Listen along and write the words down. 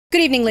Good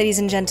evening, ladies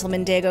and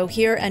gentlemen, Dago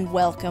here, and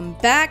welcome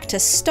back to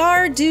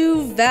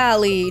Stardew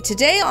Valley.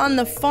 Today on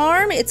the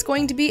farm, it's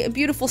going to be a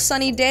beautiful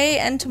sunny day,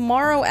 and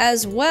tomorrow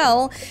as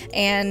well,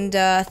 and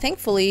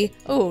thankfully,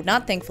 oh,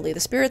 not thankfully, the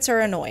spirits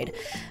are annoyed.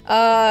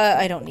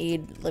 I don't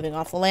need living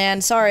off the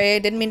land, sorry, I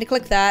didn't mean to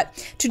click that.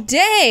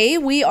 Today,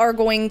 we are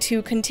going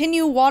to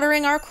continue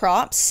watering our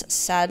crops.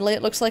 Sadly,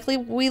 it looks like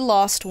we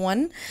lost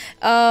one,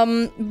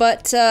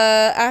 but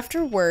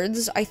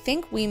afterwards, I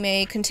think we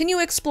may continue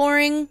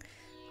exploring.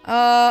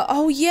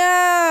 Oh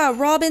yeah,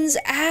 Robin's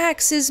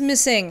axe is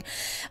missing.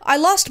 I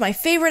lost my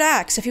favorite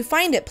axe. If you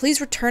find it, please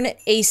return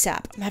it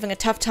ASAP. I'm having a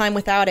tough time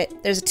without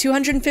it. There's a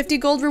 250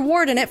 gold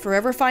reward in it for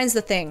whoever finds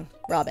the thing,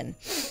 Robin.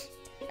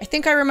 I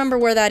think I remember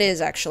where that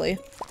is, actually.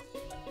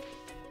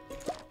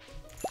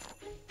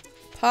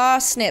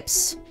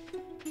 Parsnips.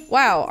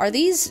 Wow, are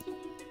these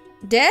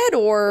dead,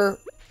 or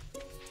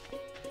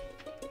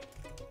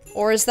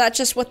is that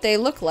just what they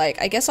look like?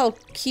 I guess I'll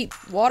keep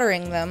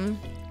watering them.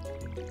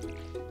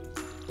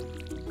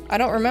 I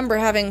don't remember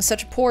having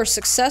such a poor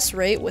success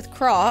rate with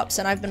crops,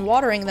 and I've been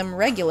watering them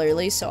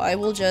regularly, so I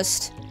will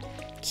just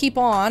keep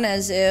on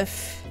as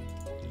if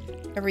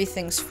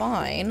everything's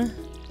fine.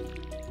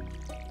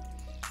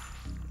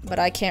 But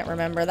I can't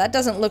remember. That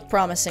doesn't look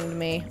promising to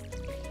me.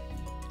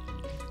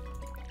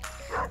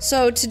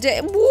 So today—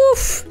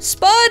 woof!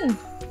 Spud!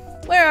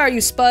 Where are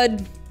you,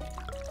 Spud?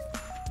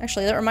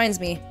 Actually, that reminds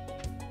me.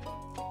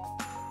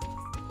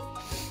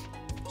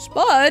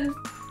 Spud!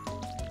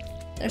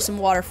 There's some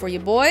water for you,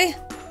 boy.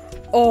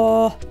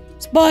 Oh,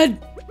 Spud!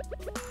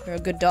 You're a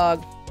good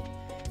dog.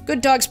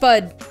 Good dog,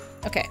 Spud.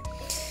 Okay.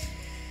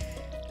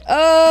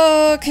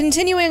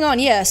 Continuing on,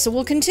 yeah, so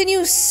we'll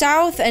continue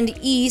south and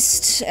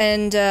east,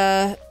 and,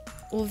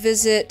 we'll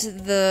visit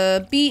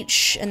the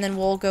beach, and then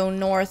we'll go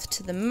north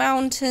to the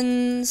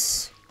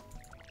mountains,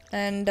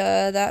 and,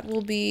 that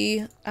will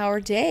be our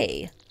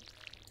day.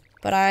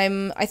 But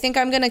I think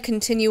I'm gonna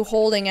continue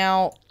holding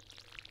out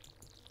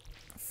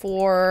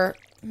for—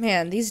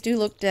 man, these do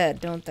look dead,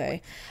 don't they?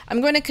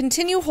 I'm going to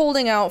continue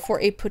holding out for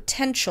a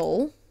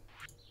potential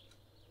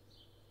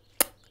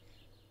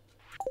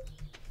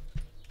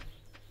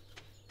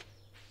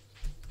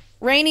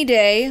rainy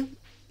day.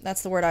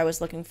 That's the word I was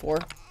looking for.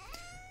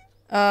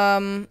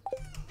 I'm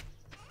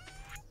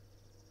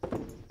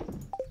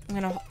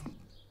gonna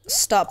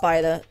stop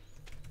by the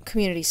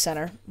community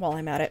center while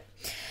I'm at it.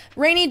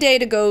 Rainy day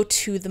to go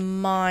to the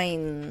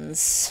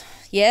mines.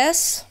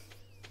 Yes?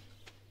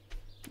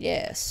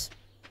 Yes.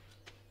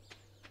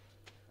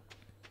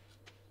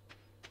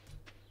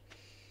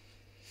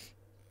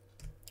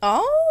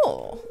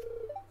 Oh!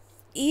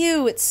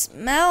 Ew, it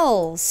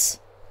smells!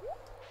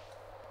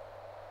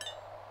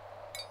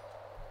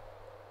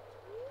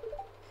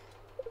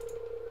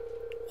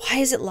 Why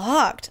is it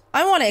locked?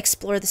 I want to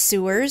explore the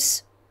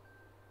sewers.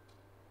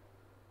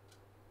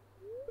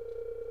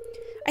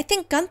 I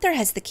think Gunther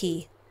has the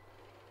key.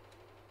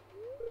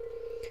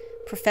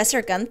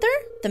 Professor Gunther?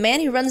 The man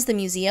who runs the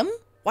museum?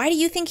 Why do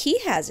you think he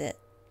has it?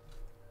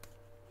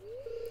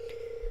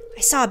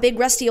 I saw a big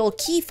rusty old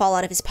key fall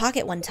out of his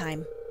pocket one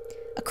time.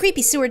 A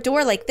creepy sewer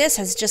door like this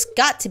has just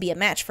got to be a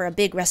match for a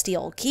big rusty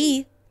old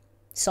key.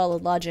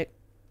 Solid logic.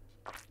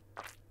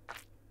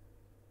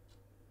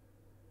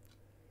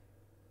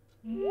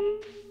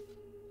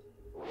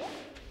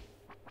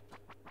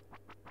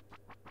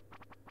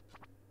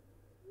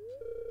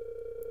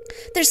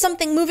 There's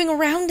something moving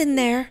around in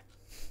there.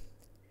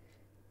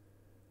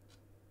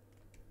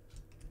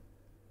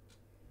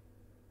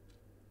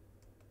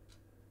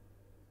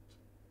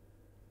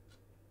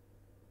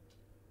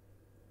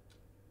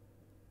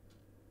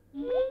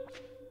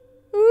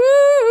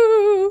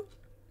 Ooh,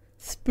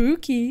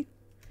 spooky.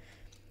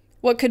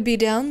 What could be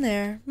down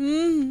there?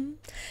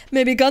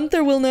 Maybe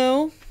Gunther will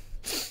know.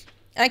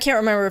 I can't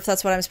remember if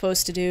that's what I'm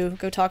supposed to do.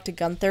 Go talk to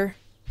Gunther.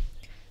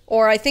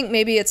 Or I think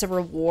maybe it's a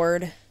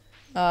reward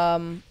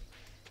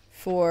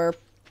for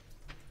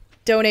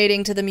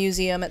donating to the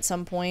museum at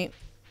some point.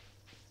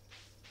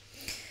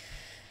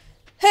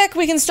 Heck,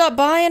 we can stop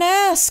by and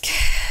ask.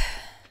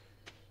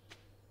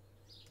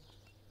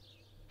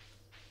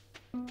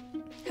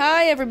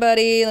 Hi,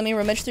 everybody. Let me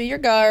rummage through your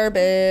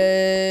garbage.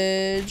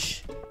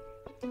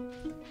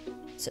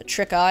 It's a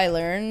trick I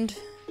learned.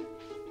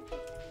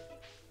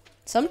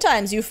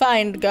 Sometimes you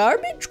find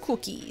garbage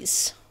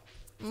cookies.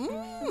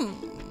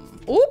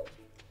 Oop.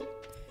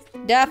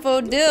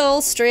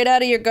 Daffodil, straight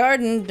out of your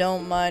garden.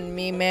 Don't mind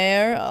me,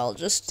 Mayor. I'll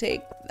just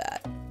take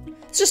that.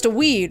 It's just a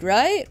weed,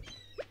 right?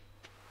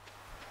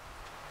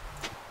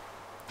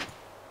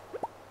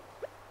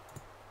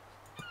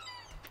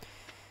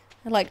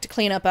 I like to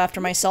clean up after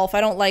myself.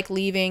 I don't like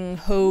leaving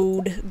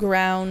hoed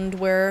ground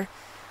where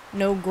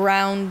no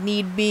ground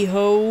need be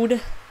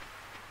hoed.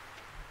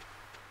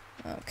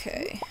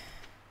 Okay.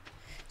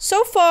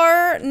 So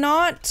far,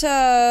 not,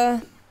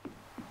 oh,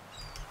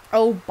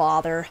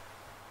 bother.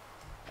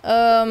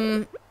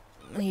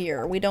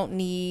 Here, we don't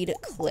need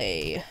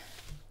clay.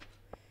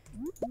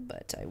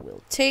 But I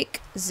will take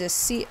the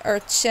sea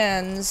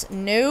urchins.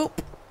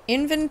 Nope.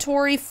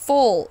 Inventory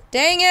full.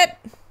 Dang it!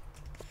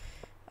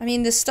 I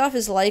mean, this stuff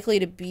is likely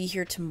to be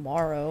here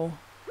tomorrow.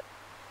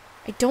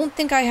 I don't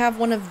think I have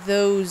one of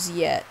those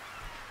yet.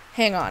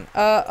 Hang on.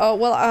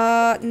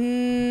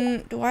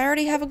 Do I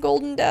already have a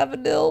golden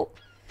daffodil?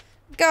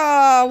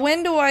 Gah,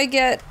 when do I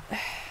get...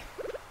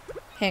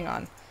 Hang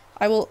on.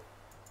 I will...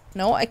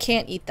 No, I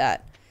can't eat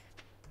that.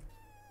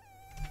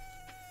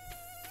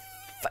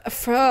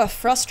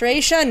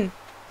 Frustration!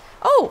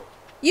 Oh!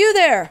 You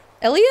there!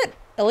 Elliot?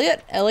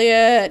 Elliot?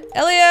 Elliot?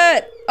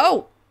 Elliot!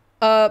 Oh!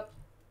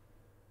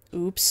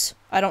 Oops.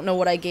 I don't know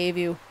what I gave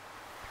you.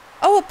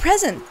 Oh, a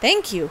present!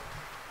 Thank you!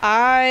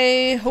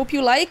 I hope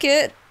you like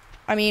it.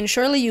 I mean,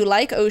 surely you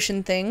like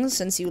ocean things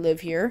since you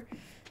live here.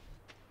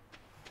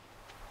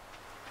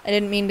 I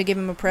didn't mean to give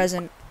him a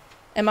present.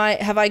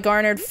 Have I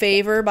garnered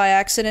favor by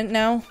accident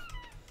now?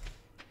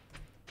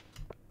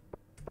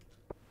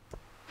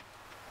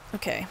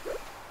 Okay.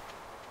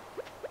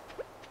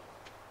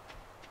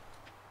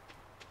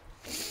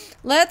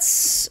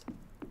 Let's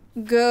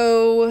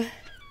go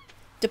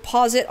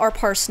deposit our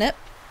parsnip,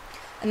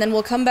 and then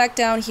we'll come back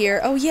down here.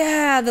 Oh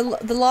yeah,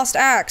 the lost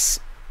axe.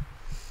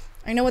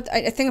 I know what,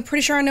 I'm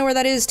pretty sure I know where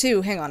that is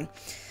too. Hang on.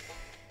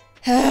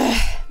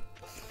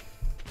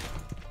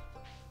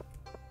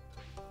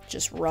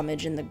 Just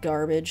rummage in the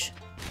garbage.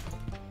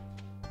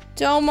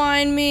 Don't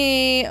mind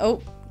me.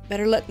 Oh,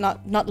 better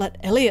not let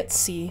Elliot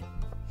see.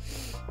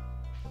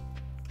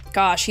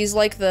 Gosh, he's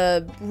like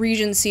the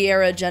Regency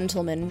era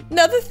gentleman.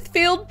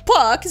 Netherfield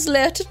Park is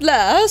let at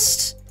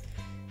last.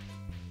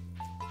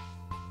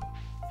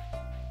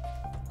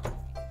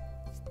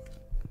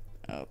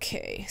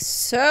 Okay,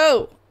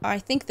 so I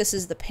think this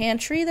is the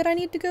pantry that I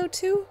need to go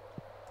to.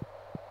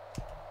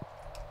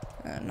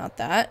 Not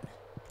that.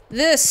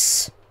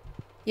 This.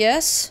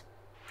 Yes.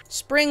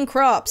 Spring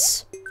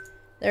crops.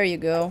 There you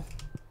go.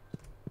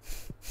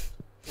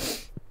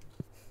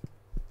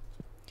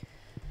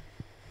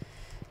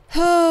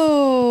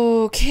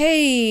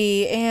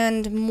 Okay,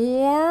 and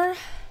more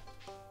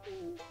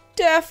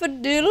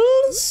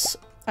daffodils.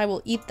 I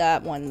will eat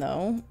that one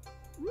though.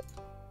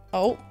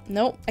 Oh,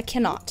 no, I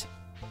cannot.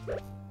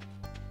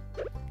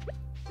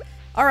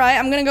 Alright,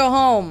 I'm gonna go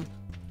home.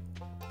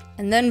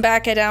 And then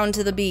back it down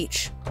to the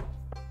beach.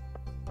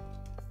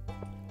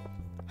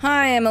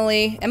 Hi,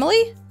 Emily.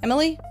 Emily?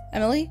 Emily?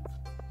 Emily?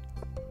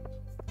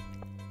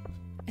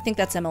 I think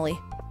that's Emily.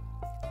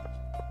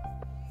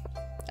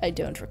 I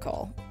don't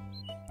recall.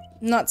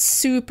 Not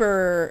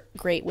super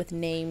great with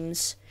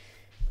names.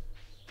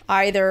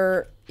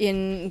 Either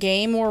in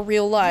game or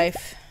real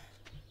life.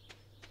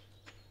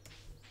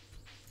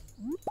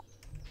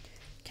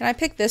 Can I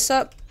pick this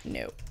up?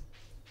 No.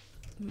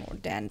 More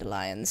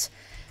dandelions.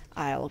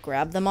 I'll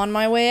grab them on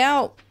my way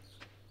out.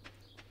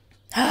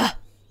 Hi,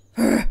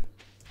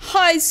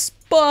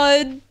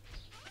 Spud!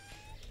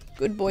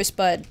 Good boy,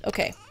 Spud.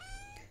 Okay.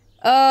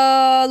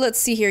 Let's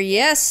see here.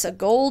 Yes, a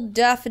gold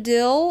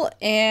daffodil,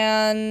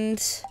 and...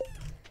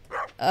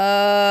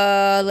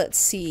 let's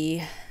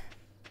see.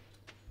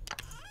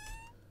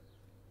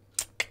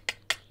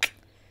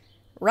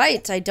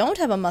 Right, I don't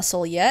have a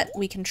mussel yet.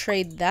 We can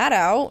trade that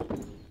out.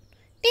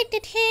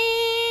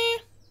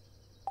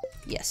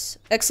 Yes,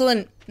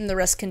 excellent. And the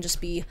rest can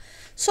just be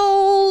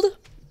sold.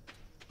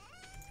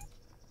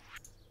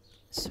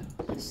 So,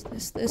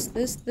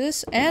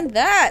 this, and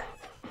that!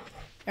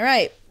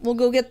 Alright, we'll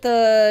go get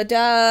the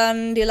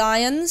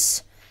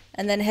dandelions,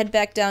 and then head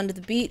back down to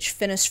the beach,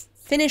 finish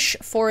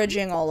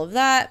foraging all of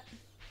that.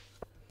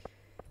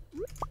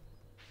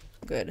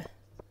 Good.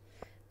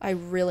 I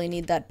really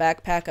need that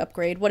backpack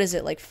upgrade. What is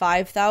it, like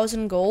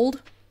 5,000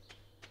 gold?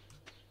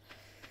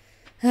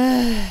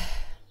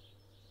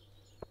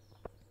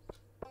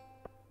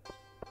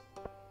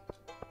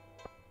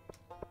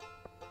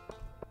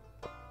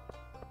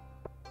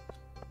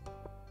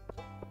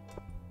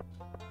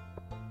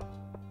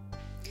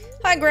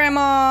 Hi,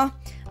 Grandma.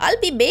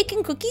 I'll be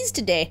baking cookies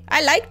today.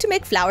 I like to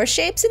make flower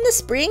shapes in the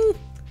spring.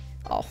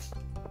 Oh.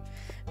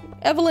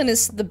 Evelyn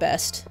is the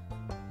best.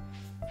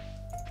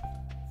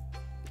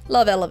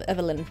 Love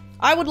Evelyn.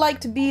 I would like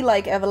to be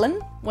like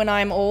Evelyn when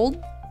I'm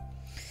old.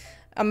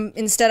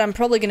 Instead, I'm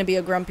probably gonna be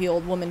a grumpy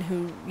old woman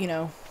who, you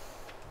know,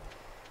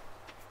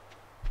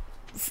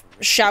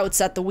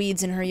 shouts at the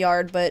weeds in her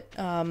yard, but,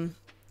 I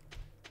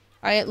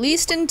at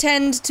least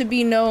intend to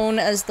be known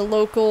as the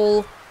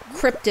local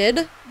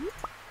cryptid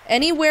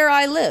anywhere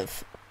I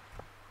live.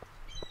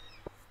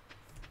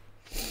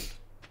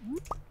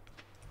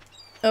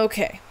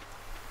 Okay.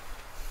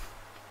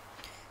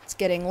 It's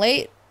getting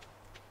late,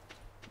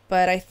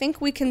 but I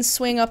think we can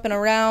swing up and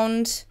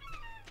around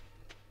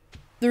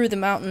through the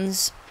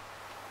mountains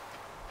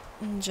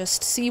and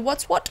just see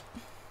what's what.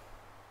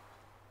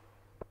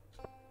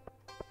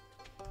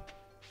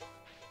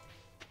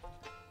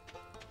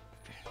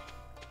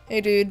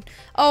 Hey, dude.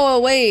 Oh,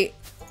 wait.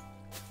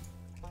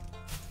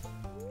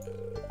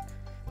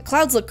 The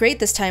clouds look great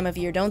this time of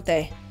year, don't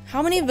they?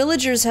 How many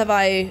villagers have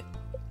I...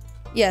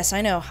 Yes,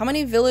 I know. How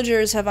many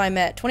villagers have I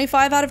met?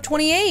 25 out of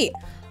 28!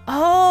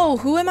 Oh,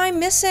 who am I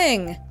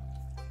missing?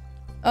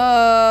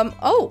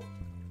 Oh.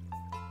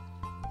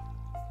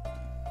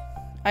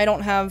 I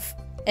don't have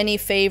any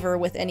favor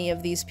with any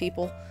of these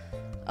people.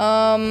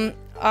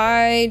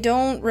 I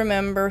don't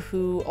remember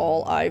who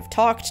all I've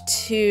talked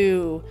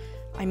to.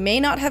 I may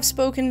not have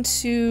spoken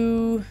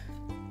to...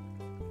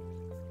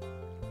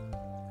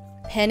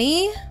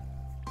 Penny?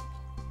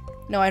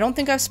 No, I don't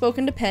think I've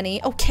spoken to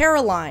Penny. Oh,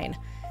 Caroline!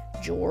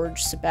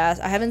 George,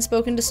 Sebastian. I haven't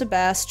spoken to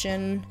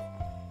Sebastian.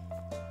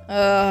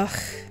 Ugh.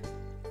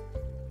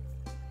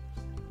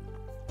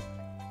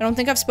 I don't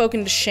think I've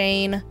spoken to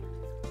Shane.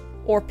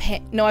 Or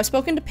Pam. No, I've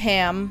spoken to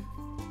Pam.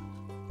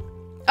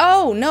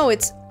 Oh, no,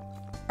 it's...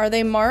 Are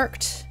they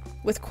marked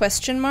with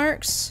question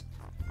marks?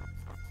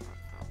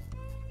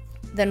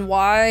 Then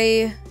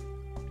why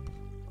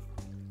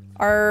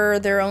are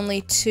there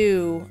only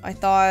 2? I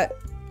thought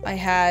I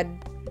had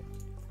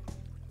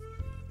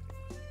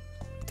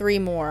 3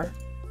 more.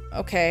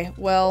 Okay,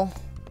 well...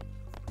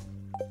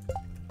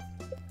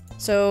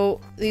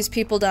 So, these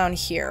people down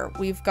here.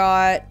 We've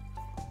got...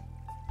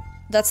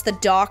 That's the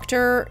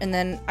doctor, and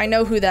then I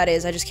know who that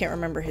is, I just can't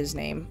remember his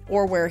name.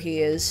 Or where he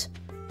is.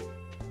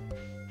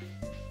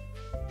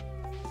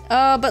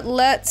 But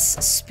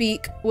let's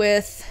speak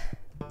with...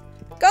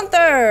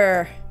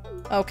 Gunther!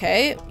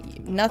 Okay,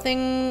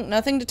 nothing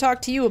to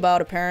talk to you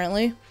about,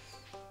 apparently.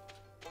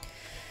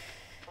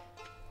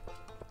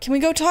 Can we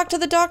go talk to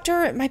the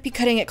doctor? It might be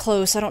cutting it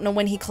close. I don't know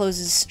when he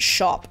closes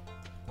shop.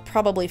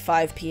 Probably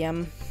 5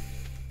 p.m.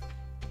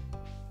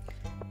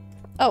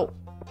 Oh.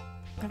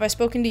 Have I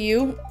spoken to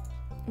you?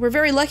 We're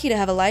very lucky to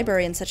have a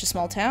library in such a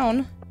small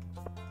town.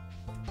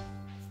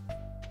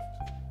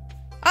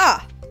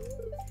 Ah!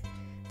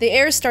 The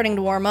air's starting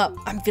to warm up.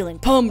 I'm feeling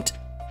pumped.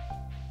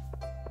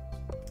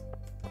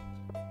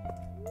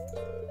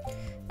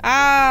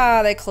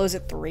 Ah, they close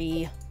at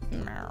 3.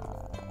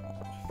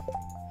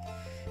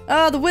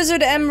 The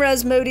wizard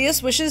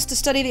Emrasmodius wishes to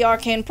study the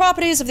arcane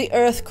properties of the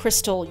earth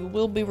crystal. You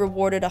will be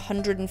rewarded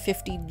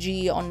 150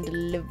 G on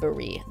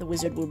delivery. The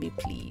wizard will be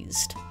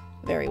pleased.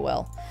 Very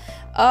well.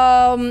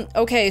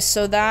 Okay,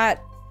 so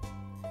that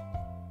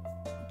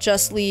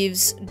just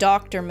leaves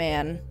Dr.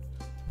 Man.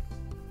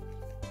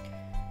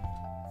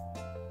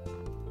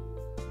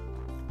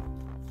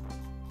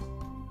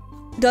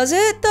 Does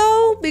it,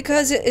 though?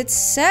 Because it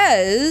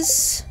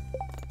says...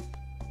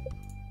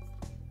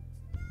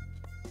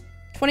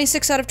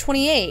 26 out of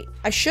 28.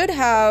 I should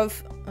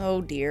have...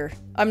 Oh, dear.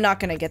 I'm not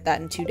gonna get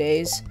that in 2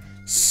 days.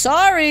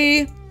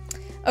 Sorry!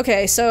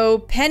 Okay, so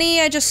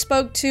Penny I just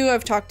spoke to.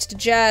 I've talked to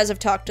Jazz. I've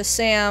talked to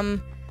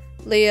Sam,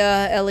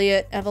 Leah,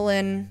 Elliot,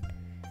 Evelyn,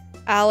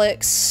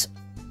 Alex,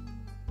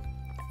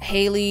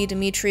 Haley,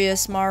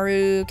 Demetrius,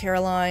 Maru,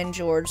 Caroline,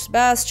 George,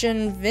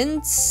 Sebastian,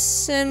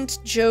 Vincent,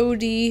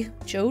 Jody,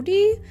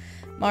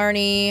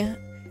 Marnie,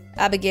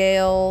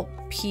 Abigail,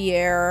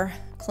 Pierre,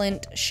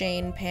 Clint,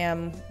 Shane,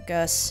 Pam,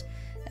 Gus,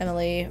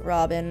 Emily,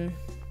 Robin,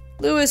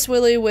 Lewis,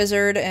 Willie,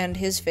 Wizard, and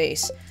his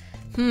face.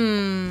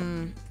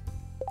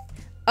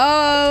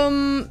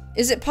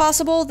 Is it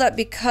possible that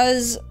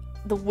because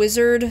the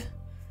wizard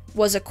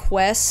was a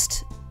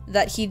quest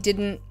that he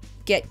didn't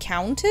get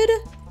counted?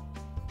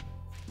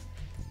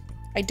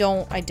 I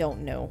don't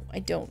know. I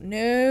don't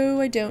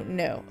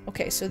know.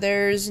 Okay, so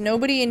there's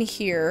nobody in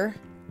here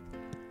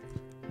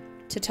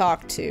to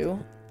talk to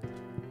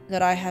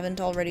that I haven't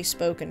already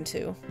spoken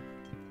to.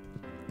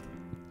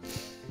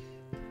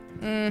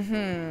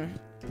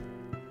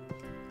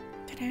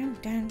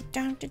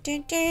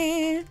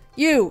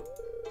 You!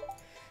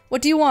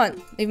 What do you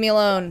want? Leave me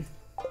alone.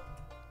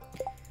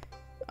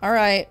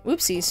 Alright,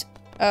 whoopsies.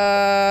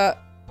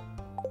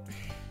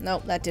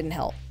 Nope, that didn't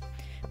help.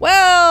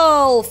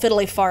 Well,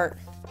 fiddly fart.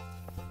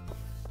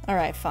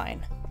 Alright,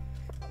 fine.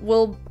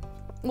 We'll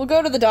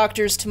go to the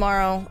doctor's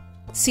tomorrow,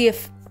 see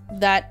if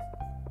that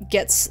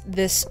gets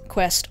this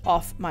quest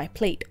off my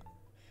plate.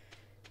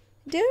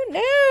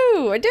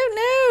 I don't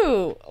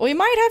know. We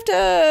might have to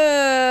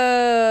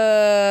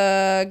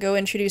go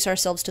introduce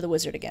ourselves to the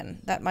wizard again.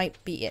 That might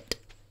be it.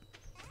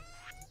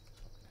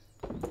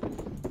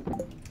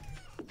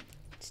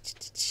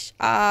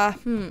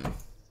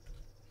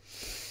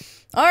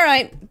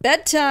 Alright,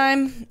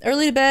 bedtime.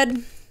 Early to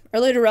bed,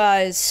 early to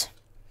rise.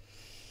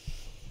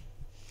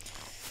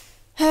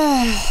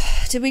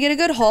 Did we get a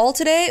good haul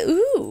today?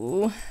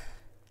 Ooh.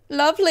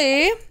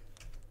 Lovely.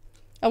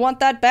 I want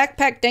that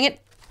backpack, dang it.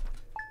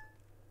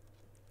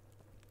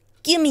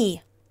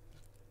 Gimme.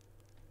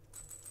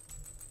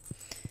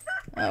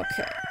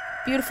 Okay.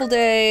 Beautiful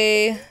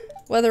day.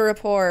 Weather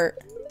report.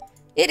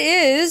 It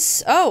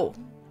is... Oh.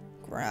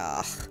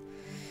 Grach.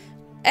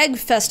 Egg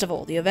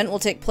Festival. The event will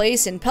take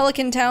place in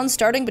Pelican Town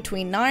starting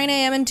between 9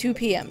 a.m. and 2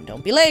 p.m.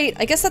 Don't be late.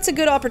 I guess that's a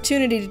good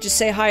opportunity to just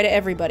say hi to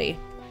everybody.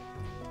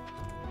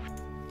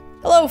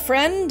 Hello,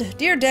 friend.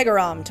 Dear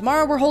Degorram,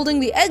 tomorrow we're holding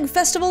the Egg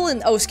Festival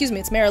in... Oh, excuse me,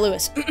 it's Mayor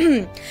Lewis.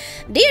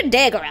 Dear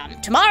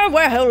Degorram, tomorrow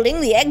we're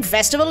holding the Egg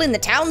Festival in the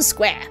town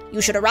square.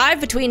 You should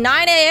arrive between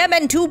 9 a.m.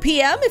 and 2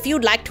 p.m. if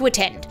you'd like to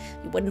attend.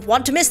 You wouldn't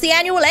want to miss the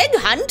annual egg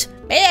hunt.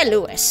 Mayor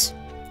Lewis.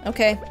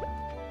 Okay.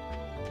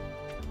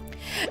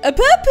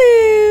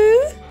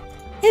 Papu!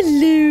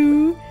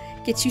 Hello.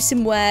 Get you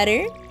some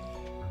water.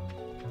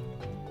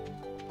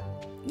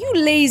 You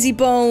lazy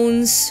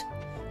bones.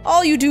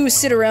 All you do is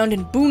sit around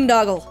and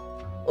boondoggle.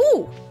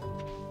 Ooh.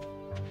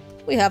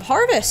 We have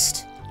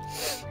harvest.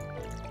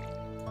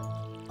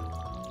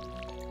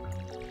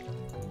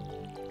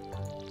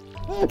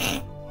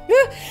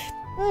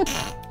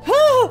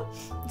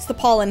 It's the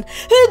pollen.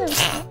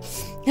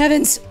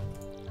 Heavens.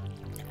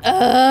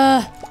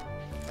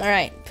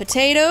 Alright,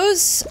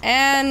 potatoes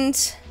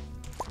and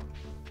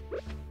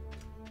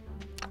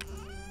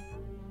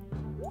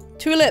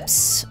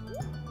tulips.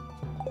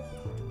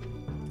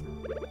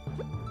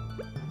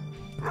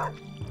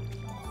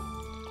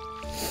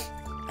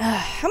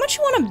 How much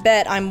you want to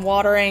bet I'm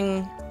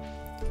watering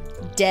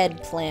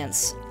dead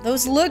plants?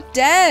 Those look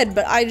dead,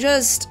 but I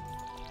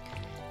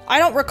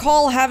don't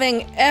recall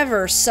having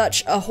ever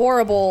such a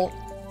horrible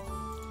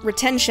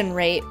retention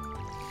rate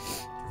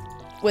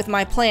with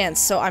my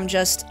plants, so I'm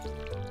just,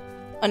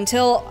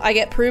 until I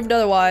get proved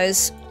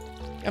otherwise,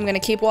 I'm gonna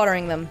keep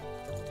watering them.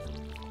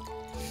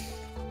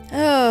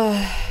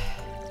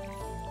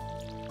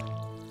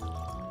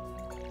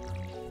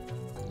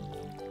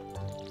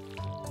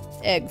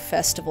 Egg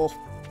festival.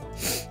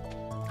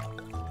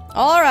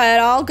 Alright,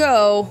 I'll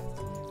go,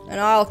 and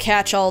I'll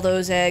catch all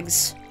those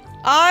eggs.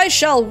 I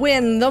shall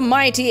win the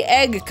mighty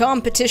egg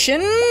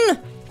competition!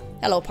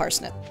 Hello,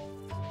 parsnip.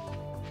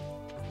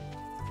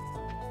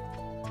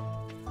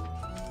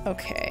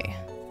 Okay.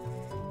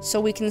 So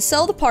we can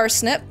sell the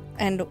parsnip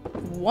and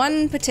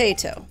 1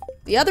 potato.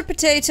 The other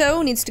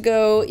potato needs to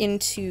go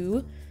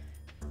into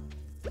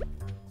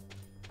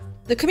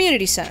the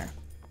community center.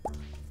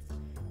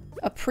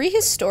 A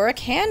prehistoric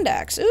hand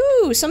axe.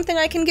 Ooh, something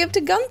I can give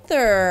to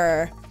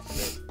Gunther.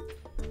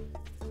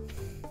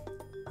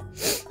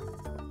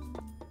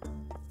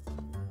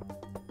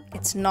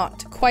 It's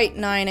not quite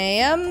 9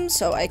 a.m.,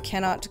 so I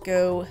cannot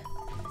go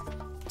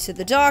to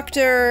the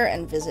doctor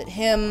and visit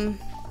him.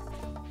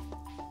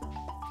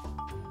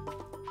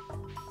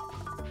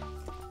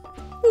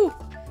 Ooh,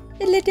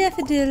 a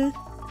daffodil.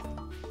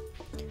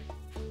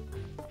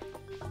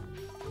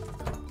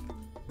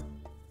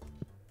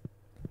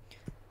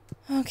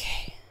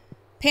 Okay.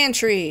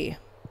 Pantry.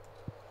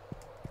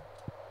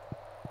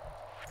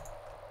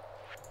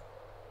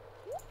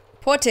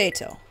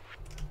 Potato.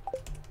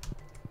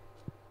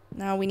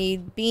 Now we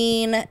need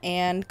bean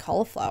and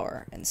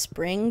cauliflower, and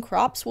spring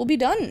crops will be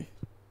done.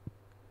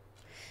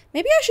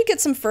 Maybe I should get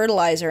some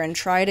fertilizer and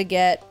try to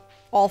get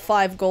all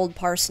 5 gold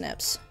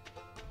parsnips.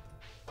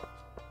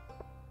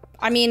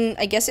 I mean,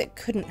 I guess it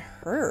couldn't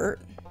hurt.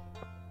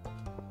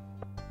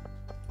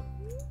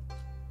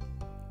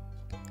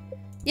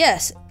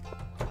 Yes.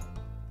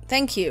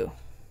 Thank you.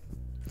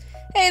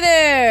 Hey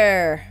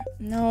there!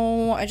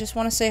 No, I just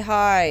want to say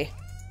hi.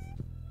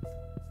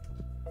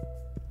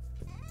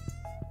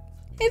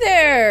 Hey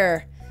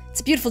there! It's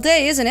a beautiful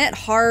day, isn't it,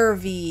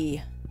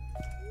 Harvey?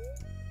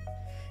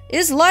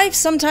 Is life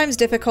sometimes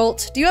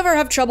difficult? Do you ever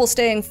have trouble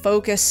staying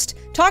focused?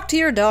 Talk to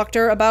your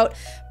doctor about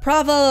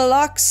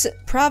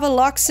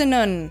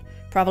pravaloxinone.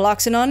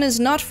 Pravaloxinone is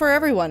not for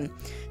everyone.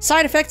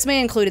 Side effects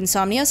may include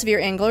insomnia, severe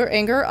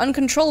anger,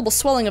 uncontrollable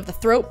swelling of the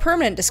throat,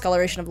 permanent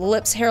discoloration of the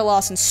lips, hair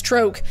loss, and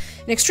stroke.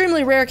 In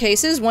extremely rare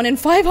cases, 1 in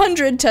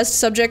 500 test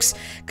subjects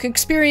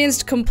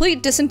experienced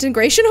complete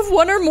disintegration of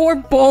 1 or more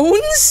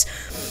bones?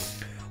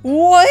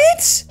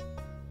 What?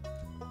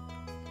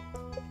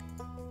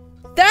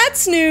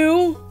 That's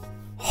new!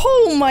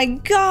 Oh my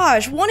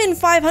gosh, 1 in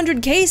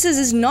 500 cases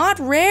is not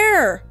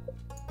rare!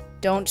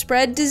 Don't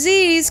spread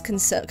disease,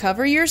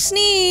 cover your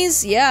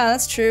sneeze. Yeah,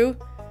 that's true.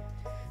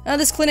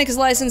 This clinic is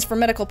licensed for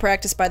medical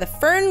practice by the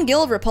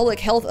Ferngill Republic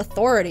Health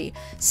Authority.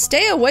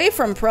 Stay away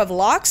from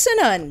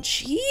pravaloxinone.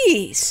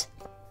 Jeez.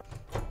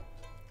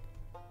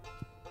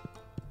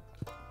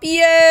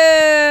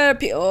 Yeah.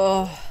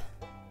 Oh.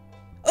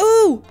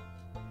 Ooh.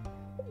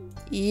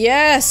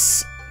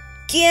 Yes.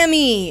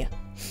 Gimme.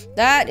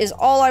 That is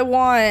all I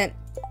want.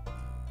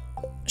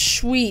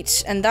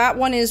 Sweet. And that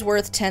one is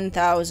worth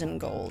 10,000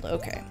 gold.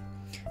 Okay.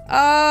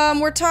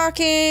 We're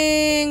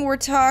talking,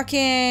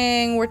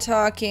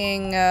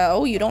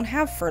 oh, you don't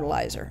have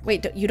fertilizer.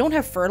 Wait, you don't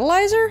have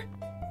fertilizer?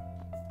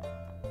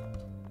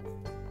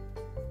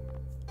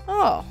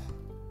 Oh.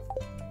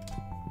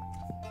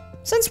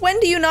 Since when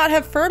do you not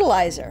have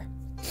fertilizer?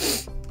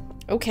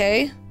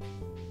 Okay.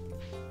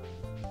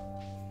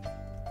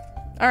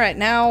 Alright,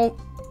 now...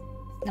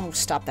 No,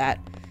 stop that.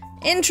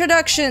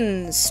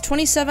 Introductions!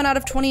 27 out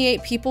of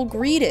 28 people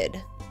greeted.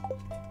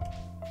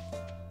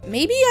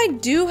 Maybe I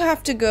do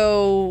have to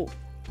go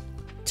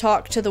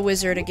talk to the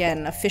wizard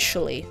again,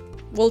 officially.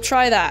 We'll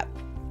try that.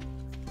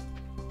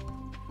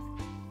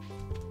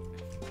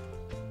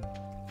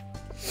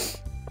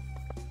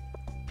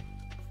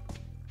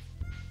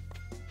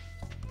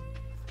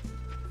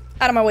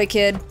 Out of my way,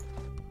 kid.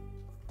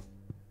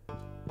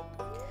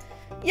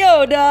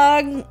 Yo,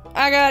 dog!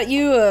 I got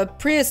you a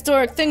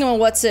prehistoric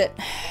thingamawhatsit.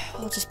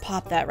 We'll just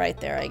pop that right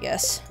there, I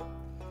guess.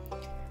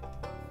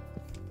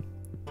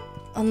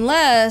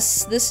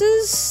 Unless this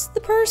is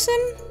the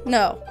person?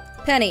 No.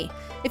 Penny.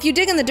 If you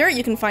dig in the dirt,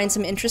 you can find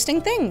some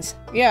interesting things.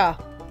 Yeah.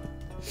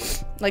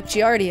 Like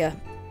Giardia.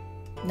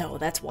 No,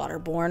 that's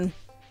waterborne.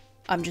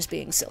 I'm just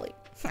being silly.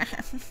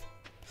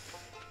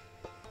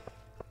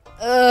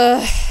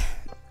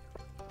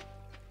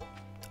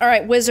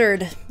 Alright,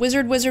 wizard.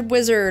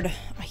 Wizard.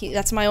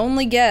 That's my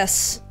only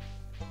guess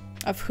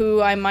of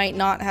who I might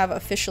not have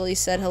officially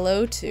said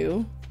hello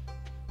to.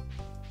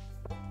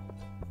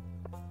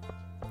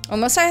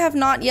 Unless I have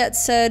not yet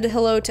said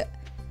hello to...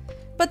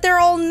 But they're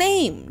all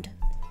named.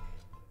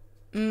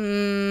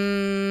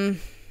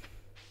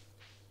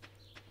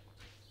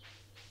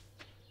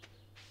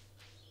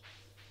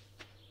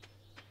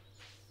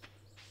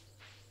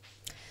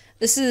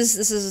 This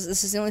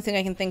is the only thing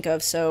I can think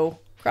of, so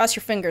cross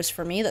your fingers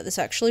for me that this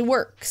actually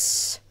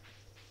works.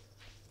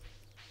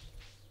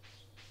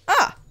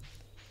 Ah!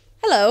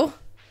 Hello.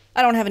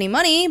 I don't have any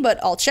money,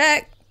 but I'll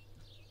check.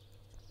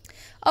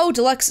 Oh,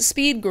 deluxe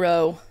speed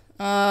grow.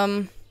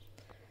 No.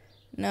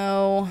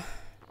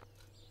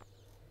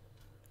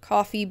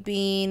 Coffee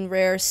bean,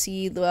 rare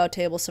seed, luau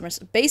table, summer...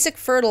 Basic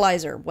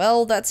fertilizer.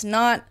 Well, that's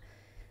not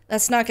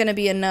gonna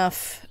be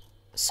enough,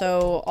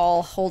 so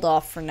I'll hold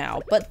off for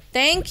now. But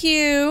thank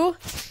you!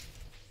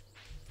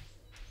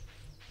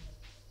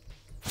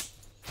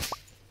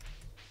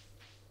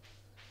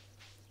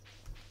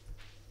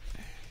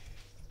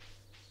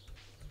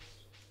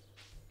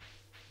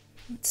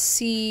 Let's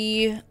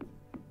see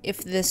if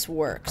this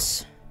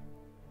works.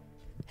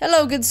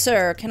 Hello, good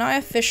sir. Can I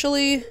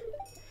officially...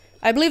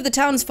 I believe the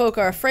townsfolk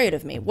are afraid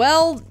of me.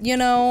 Well, you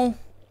know...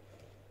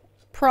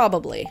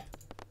 Probably.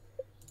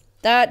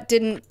 That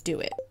didn't do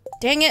it.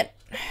 Dang it.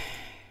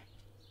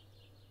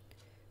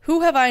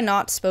 Who have I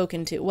not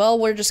spoken to? Well,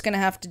 we're just gonna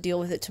have to deal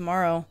with it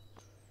tomorrow.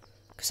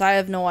 Because I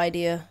have no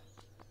idea.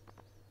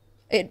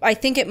 I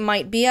think it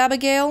might be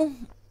Abigail.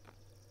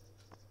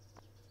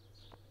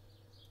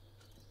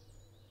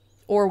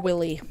 Or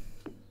Willie.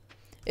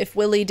 If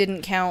Willie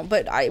didn't count,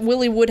 but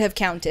Willie would have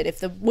counted. If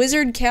the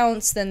wizard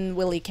counts, then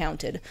Willie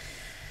counted.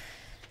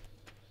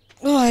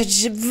 Oh,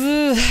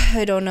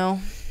 I don't know.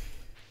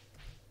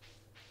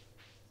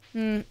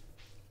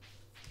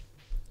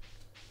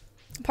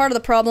 Part of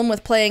the problem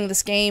with playing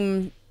this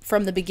game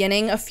from the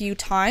beginning a few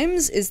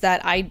times is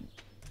that I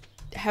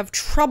have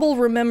trouble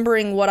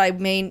remembering what I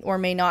may or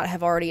may not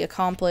have already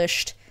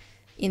accomplished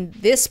in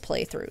this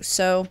playthrough.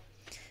 So,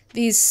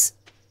 this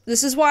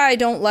is why I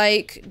don't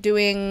like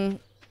doing,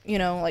 you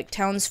know, like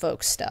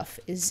townsfolk stuff.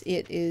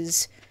 It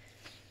is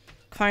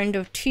kind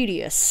of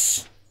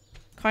tedious.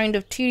 Kind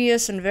of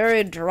tedious and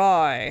very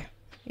dry.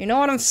 You know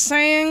what I'm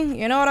saying?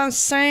 You know what I'm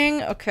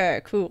saying?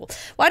 Okay, cool.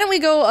 Why don't we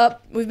go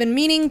up? We've been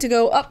meaning to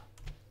go up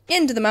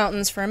into the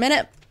mountains for a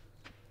minute.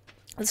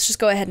 Let's just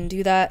go ahead and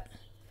do that.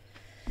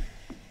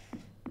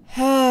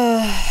 Oh,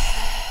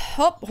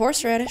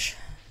 horseradish.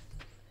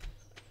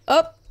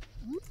 Up.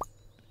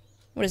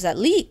 What is that?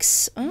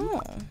 Leeks.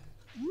 Oh.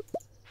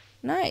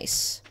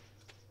 Nice.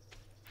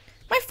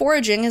 My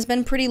foraging has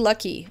been pretty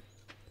lucky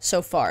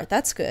so far.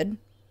 That's good.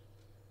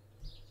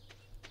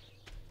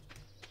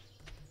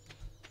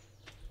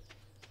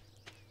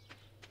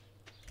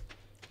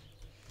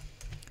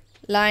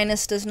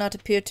 Linus does not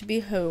appear to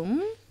be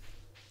home.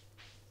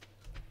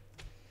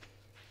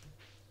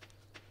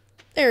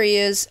 There he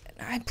is.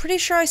 I'm pretty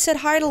sure I said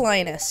hi to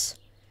Linus.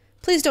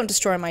 Please don't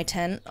destroy my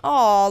tent.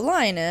 Aw,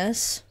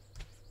 Linus.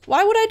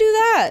 Why would I do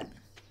that?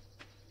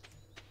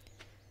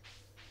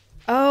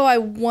 Oh, I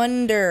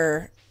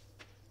wonder.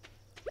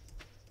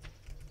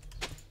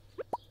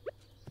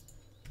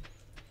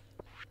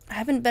 I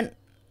haven't been...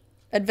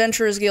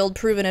 Adventurers Guild,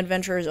 proven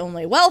adventurers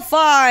only. Well,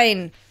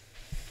 fine!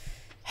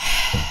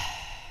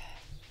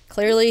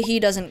 Clearly, he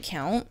doesn't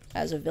count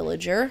as a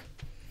villager.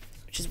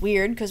 Which is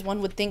weird, because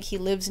one would think he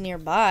lives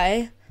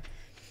nearby.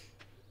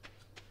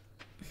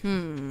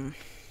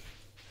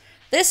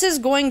 This is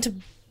going to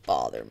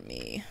bother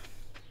me.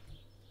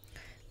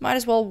 Might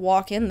as well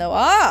walk in, though.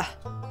 Ah!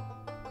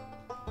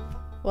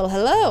 Well,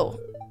 hello.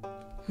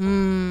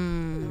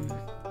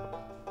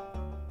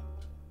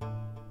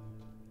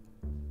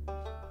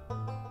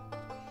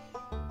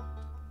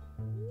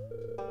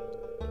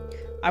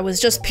 I was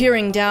just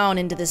peering down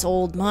into this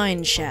old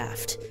mine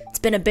shaft. It's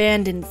been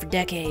abandoned for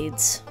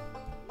decades.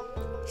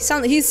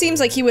 He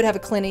seems like he would have a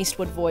Clint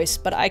Eastwood voice,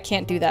 but I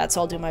can't do that,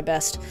 so I'll do my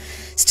best.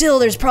 Still,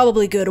 there's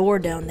probably good ore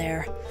down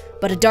there,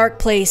 but a dark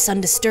place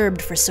undisturbed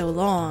for so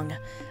long.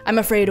 I'm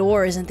afraid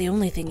ore isn't the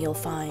only thing you'll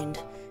find.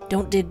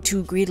 Don't dig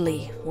too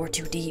greedily or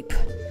too deep.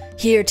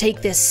 Here,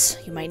 take this.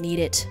 You might need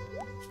it.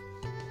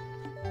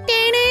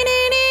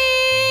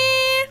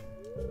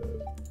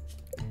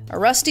 A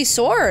rusty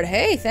sword.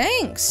 Hey,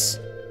 thanks.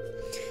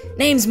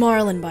 Name's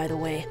Marlin, by the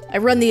way. I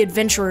run the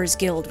Adventurers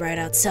Guild right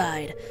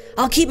outside.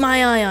 I'll keep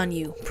my eye on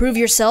you. Prove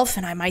yourself,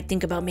 and I might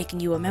think about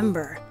making you a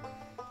member.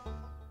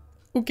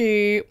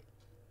 Okay.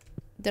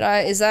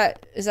 Is that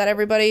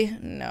everybody?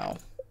 No.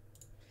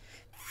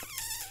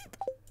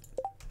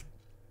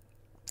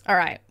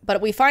 Alright,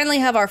 but we finally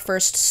have our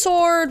first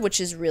sword,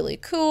 which is really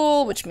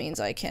cool, which means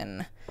I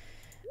can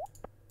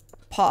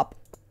pop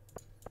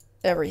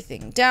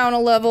everything down a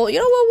level. You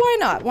know what, why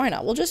not? Why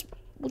not? We'll just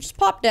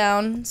pop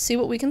down, see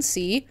what we can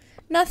see.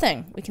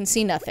 Nothing. We can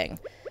see nothing.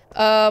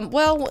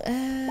 Well,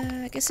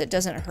 I guess it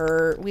doesn't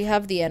hurt. We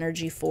have the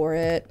energy for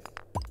it.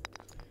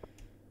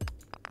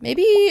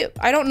 Maybe,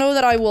 I don't know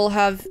that I will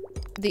have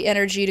the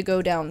energy to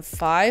go down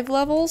 5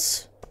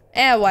 levels.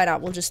 Why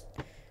not? We'll just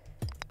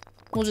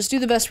do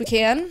the best we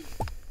can.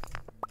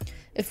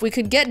 If we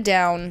could get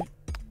down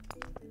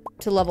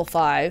to level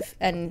 5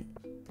 and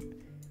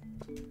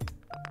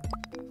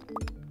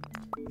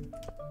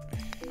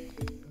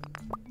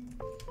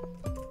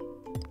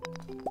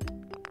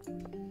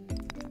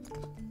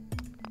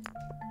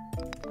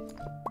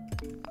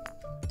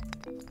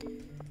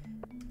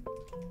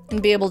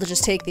be able to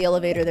just take the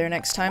elevator there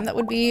next time, that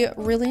would be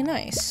really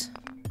nice.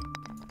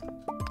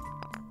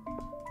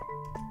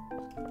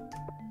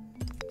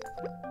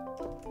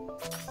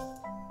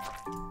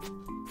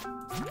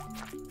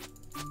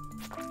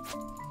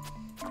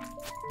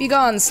 Be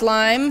gone,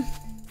 slime.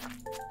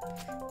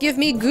 Give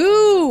me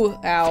goo!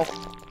 Ow.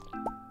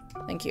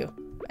 Thank you.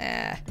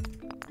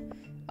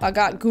 I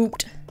got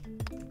gooped.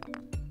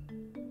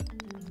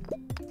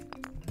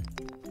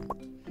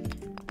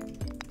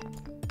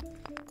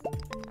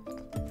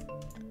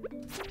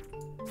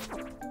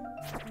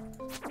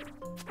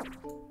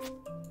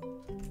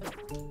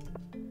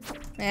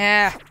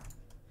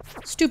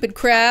 Stupid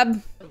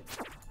crab.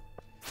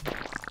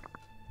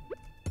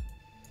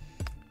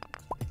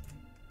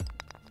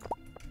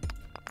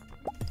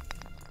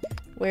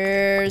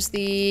 Where's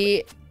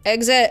the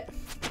exit?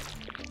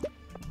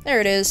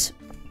 There it is.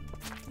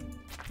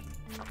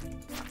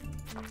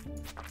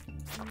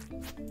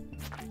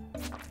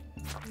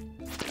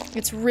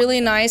 It's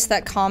really nice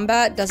that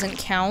combat doesn't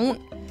count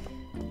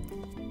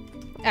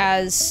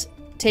as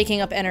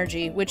taking up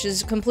energy, which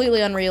is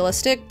completely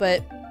unrealistic,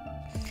 but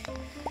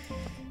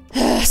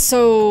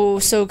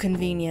so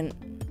convenient.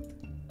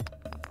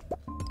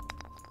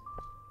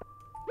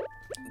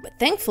 But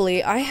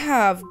thankfully, I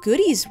have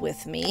goodies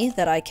with me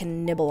that I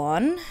can nibble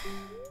on.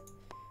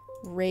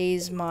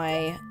 Raise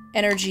my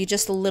energy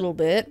just a little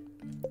bit.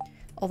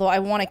 Although I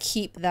want to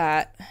keep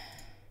that.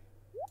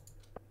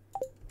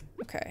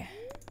 Okay.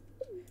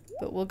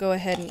 But we'll go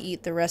ahead and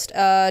eat the rest.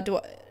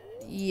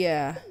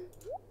 Yeah.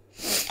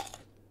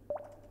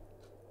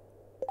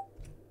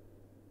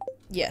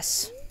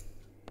 Yes.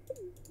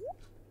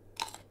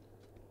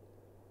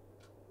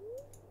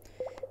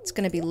 It's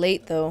gonna be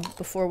late, though,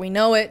 before we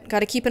know it.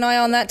 Gotta keep an eye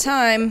on that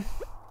time.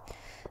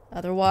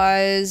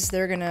 Otherwise,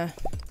 they're gonna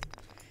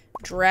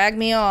drag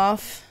me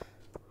off.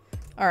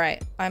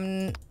 Alright,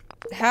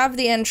 have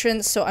the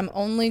entrance, so I'm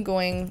only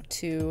going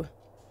to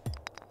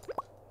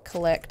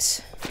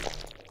collect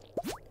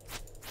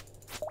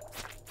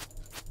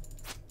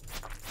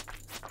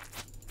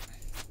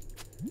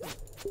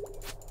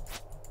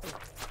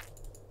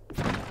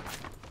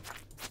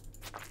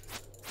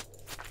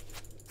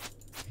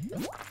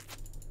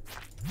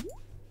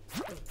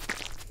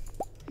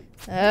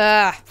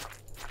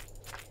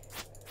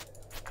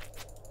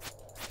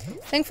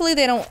Thankfully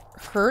they don't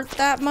hurt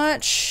that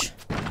much,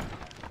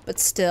 but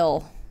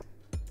still.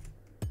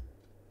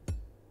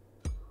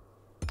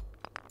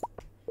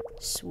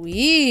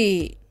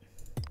 Sweet.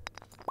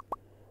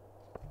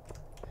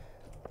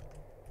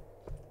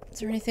 Is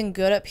there anything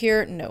good up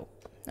here? No.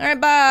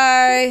 Alright,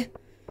 bye!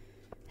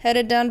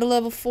 Headed down to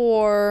level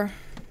 4.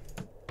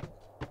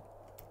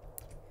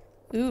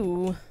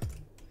 Ooh.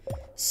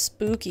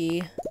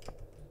 Spooky.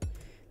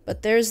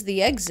 But there's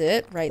the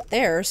exit right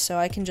there, so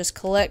I can just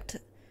collect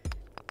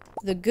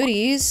the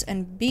goodies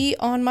and be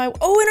on my—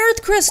 oh, an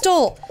earth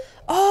crystal!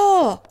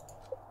 Oh!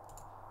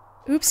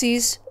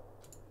 Oopsies.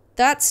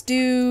 That's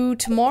due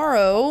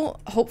tomorrow.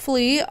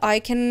 Hopefully I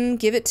can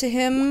give it to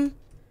him—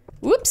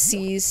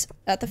 whoopsies,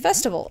 at the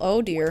festival.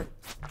 Oh dear.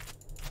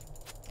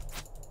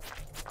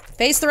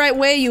 Face the right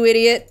way, you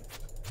idiot.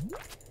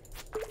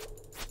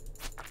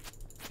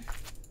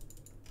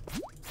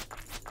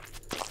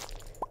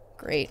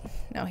 Great.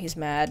 Now he's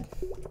mad.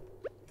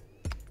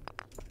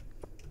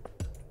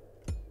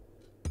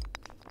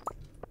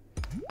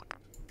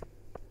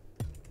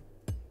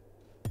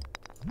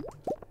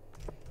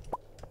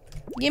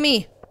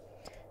 Gimme!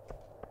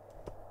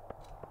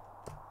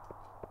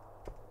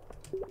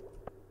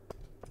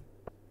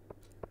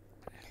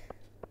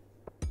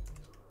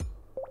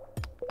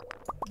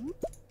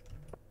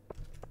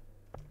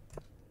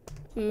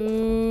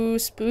 Ooh,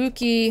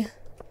 spooky.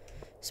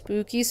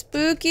 Spooky,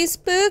 spooky,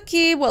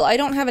 spooky. Well, I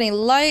don't have any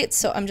lights,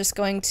 so I'm just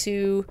going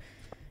to—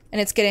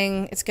 and it's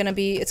gonna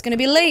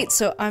be late,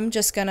 so I'm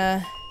just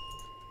gonna—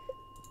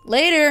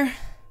 later.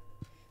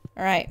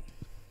 All right.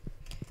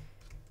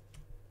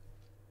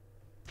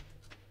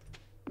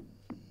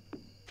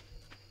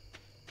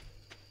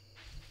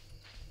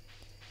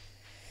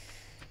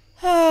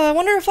 I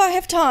wonder if I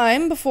have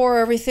time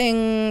before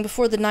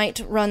the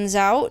night runs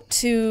out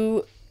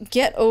to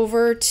get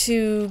over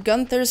to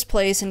Gunther's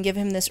place and give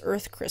him this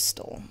earth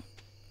crystal.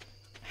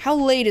 How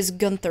late is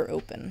Gunther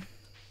open?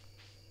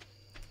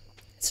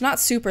 It's not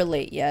super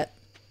late yet.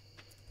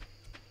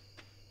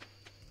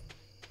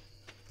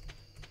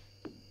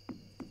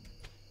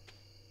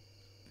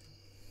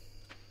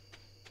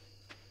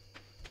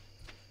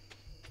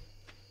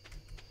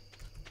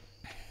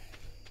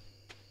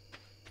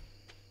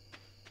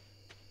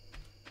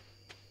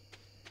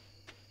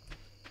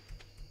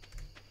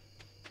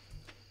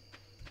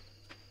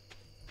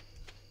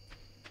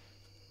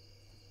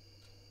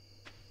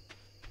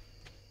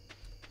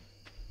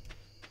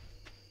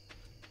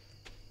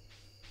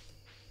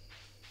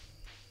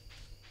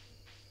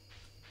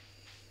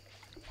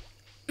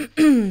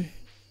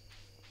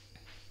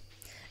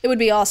 It would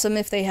be awesome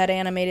if they had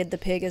animated the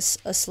pig as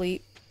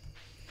asleep.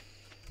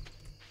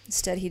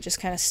 Instead, he just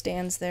kind of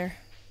stands there,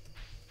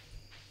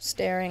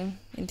 staring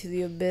into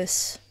the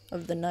abyss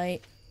of the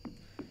night.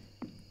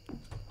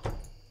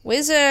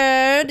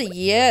 Wizard!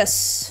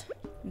 Yes!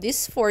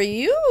 This for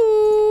you!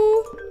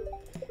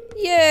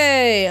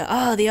 Yay!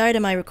 Ah, the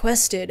item I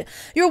requested.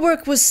 Your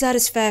work was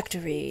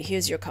satisfactory.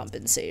 Here's your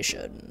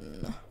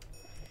compensation.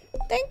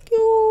 Thank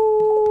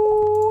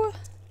you!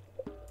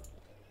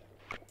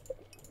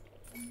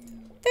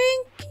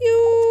 Thank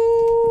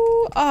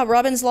you! Ah,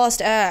 Robin's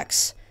lost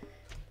axe.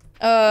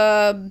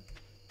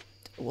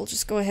 We'll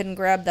just go ahead and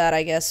grab that,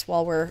 I guess,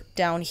 while we're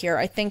down here.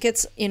 I think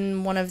it's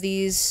in one of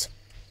these...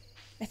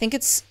 I think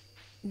it's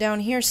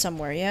down here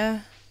somewhere,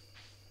 yeah?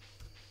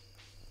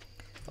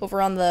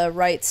 Over on the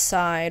right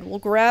side. We'll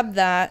grab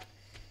that.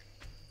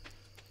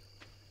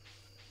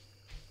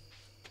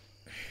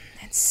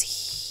 And see.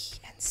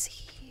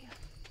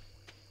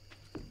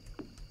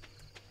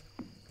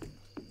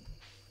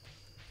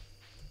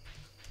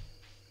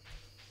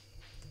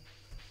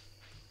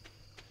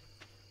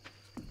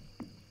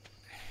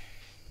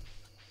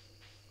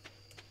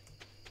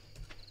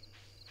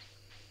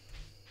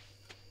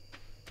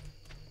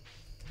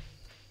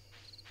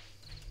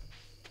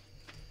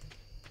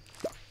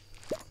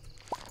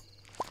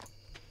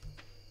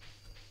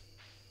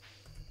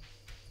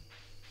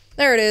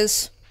 There it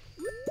is.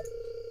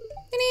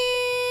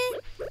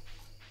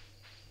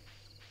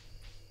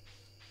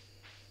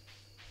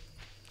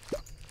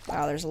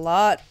 Wow, there's a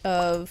lot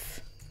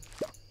of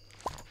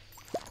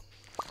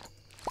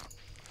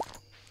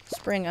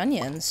spring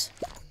onions.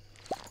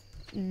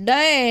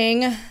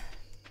 Dang.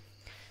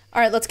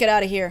 Alright, let's get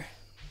out of here.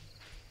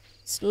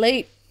 It's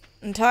late.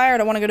 I'm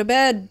tired. I want to go to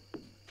bed.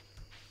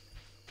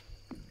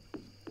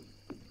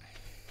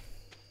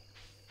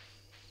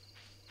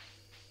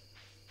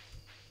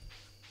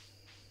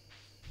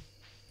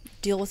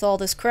 Deal with all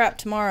this crap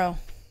tomorrow.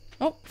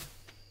 Oh,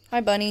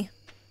 hi, bunny.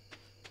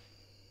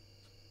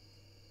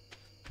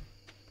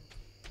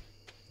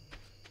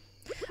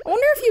 I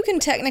wonder if you can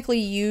technically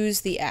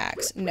use the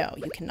axe. No,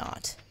 you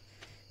cannot.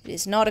 It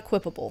is not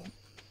equipable.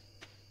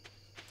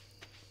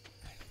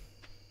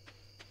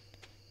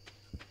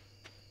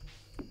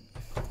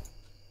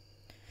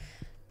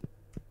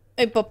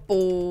 Hey,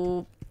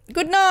 Puppo.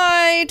 Good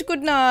night,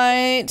 good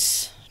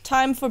night.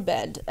 Time for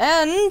bed.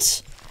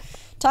 And...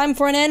 time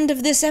for an end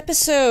of this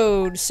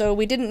episode. So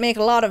we didn't make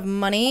a lot of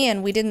money,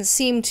 and we didn't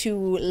seem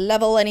to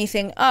level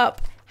anything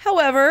up.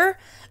 However,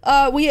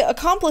 we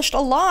accomplished a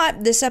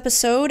lot this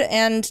episode,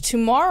 and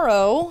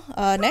tomorrow,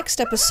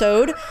 next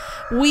episode,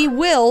 we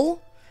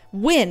will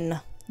win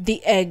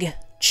the egg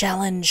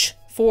challenge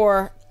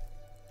for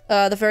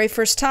the very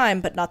first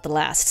time, but not the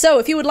last. So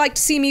if you would like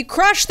to see me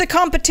crush the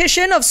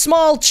competition of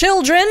small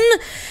children,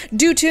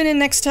 do tune in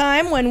next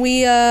time when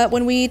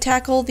we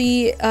tackle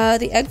the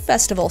Egg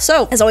Festival.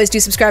 So, as always,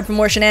 do subscribe for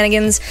more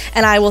shenanigans,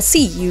 and I will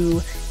see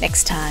you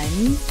next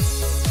time.